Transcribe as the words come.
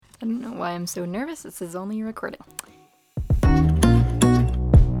I don't know why I'm so nervous. This is only a recording.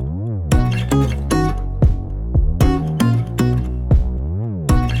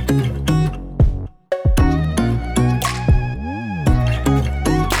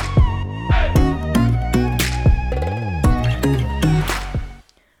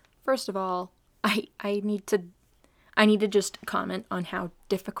 First of all, I need to just comment on how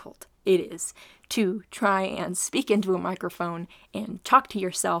difficult it is to try and speak into a microphone and talk to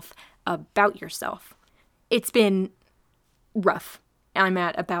yourself about yourself. It's been rough. I'm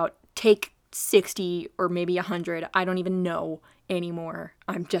at about take 60 or maybe 100. I don't even know anymore.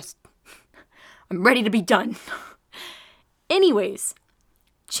 I'm ready to be done. Anyways,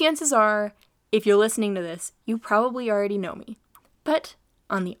 chances are, if you're listening to this, you probably already know me. But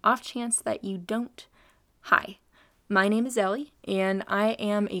on the off chance that you don't, hi. My name is Ellie, and I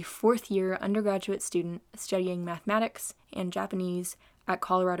am a fourth-year undergraduate student studying mathematics and Japanese at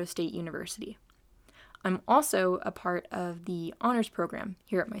Colorado State University. I'm also a part of the honors program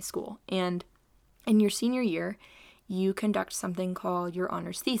here at my school, and in your senior year, you conduct something called your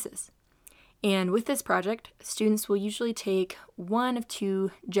honors thesis. And with this project, students will usually take one of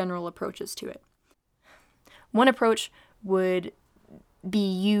two general approaches to it. One approach would be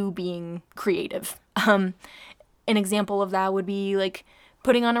you being creative. An example of that would be like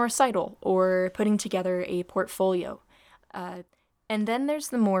putting on a recital or putting together a portfolio. And then there's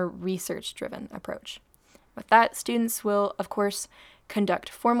the more research-driven approach. With that, students will, of course, conduct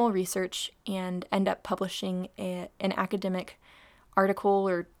formal research and end up publishing an academic article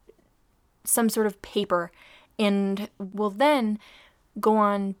or some sort of paper, and will then go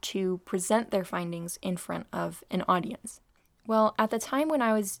on to present their findings in front of an audience. Well, at the time when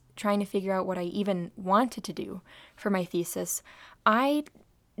I was trying to figure out what I even wanted to do for my thesis, I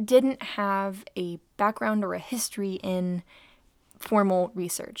didn't have a background or a history in formal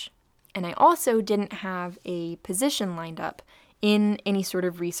research. And I also didn't have a position lined up in any sort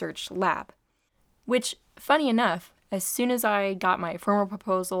of research lab. Which, funny enough, as soon as I got my formal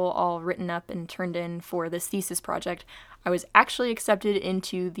proposal all written up and turned in for this thesis project, I was actually accepted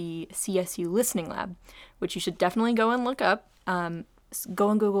into the CSU Listening Lab, which you should definitely go and look up. Go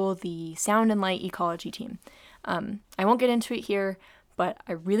and Google the Sound and Light Ecology team. I won't get into it here, but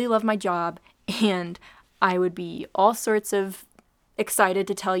I really love my job, and I would be all sorts of excited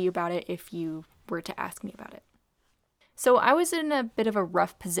to tell you about it if you were to ask me about it. So I was in a bit of a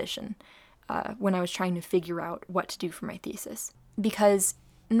rough position when I was trying to figure out what to do for my thesis, because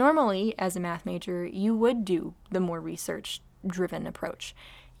normally, as a math major, you would do the more research-driven approach.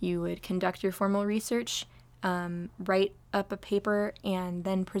 You would conduct your formal research, write up a paper, and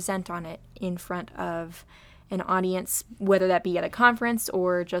then present on it in front of an audience, whether that be at a conference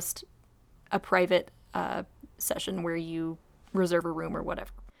or just a private session where you reserve a room or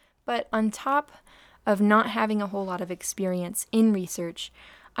whatever. But on top of not having a whole lot of experience in research,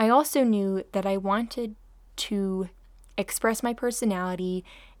 I also knew that I wanted to express my personality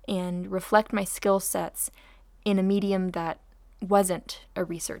and reflect my skill sets in a medium that wasn't a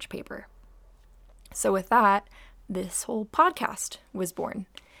research paper. So with that, this whole podcast was born.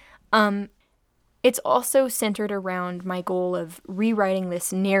 It's also centered around my goal of rewriting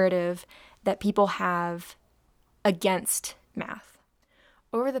this narrative that people have against math.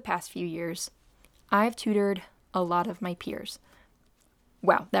 Over the past few years, I've tutored a lot of my peers.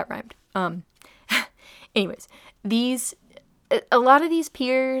 Wow, that rhymed. Anyways, a lot of these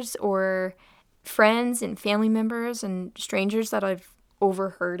peers or friends and family members and strangers that I've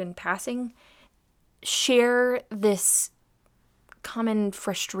overheard in passing share this common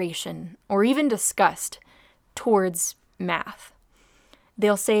frustration or even disgust towards math.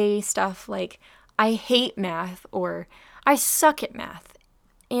 They'll say stuff like, I hate math, or I suck at math.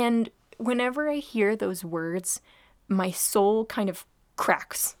 And whenever I hear those words, my soul kind of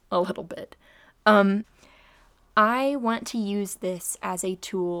cracks a little bit. I want to use this as a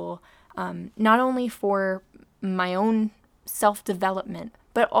tool, not only for my own self-development,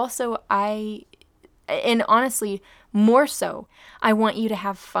 but also and honestly, more so, I want you to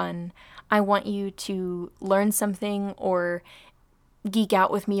have fun. I want you to learn something or geek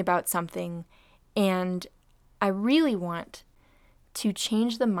out with me about something. And I really want to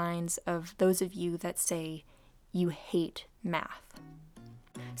change the minds of those of you that say you hate math.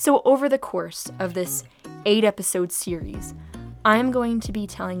 So over the course of this 8-episode series, I'm going to be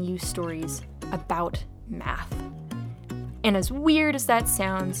telling you stories about math. And as weird as that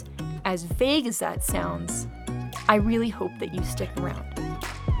sounds, as vague as that sounds, I really hope that you stick around.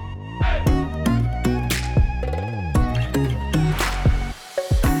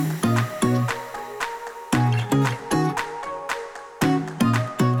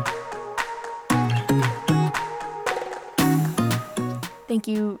 Thank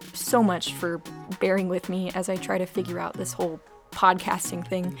you so much for bearing with me as I try to figure out this whole podcasting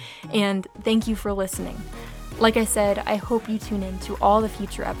thing, and thank you for listening. Like I said, I hope you tune in to all the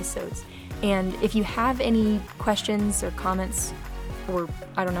future episodes, and if you have any questions or comments or,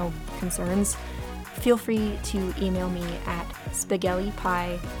 concerns, feel free to email me at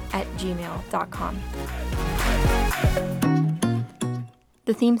spaghettipie@gmail.com.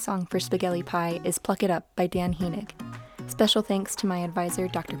 The theme song for Spaghetti Pie is Pluck It Up by Dan Heenig. Special thanks to my advisor,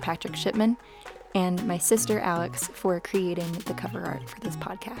 Dr. Patrick Shipman, and my sister, Alex, for creating the cover art for this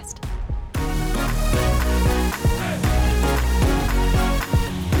podcast.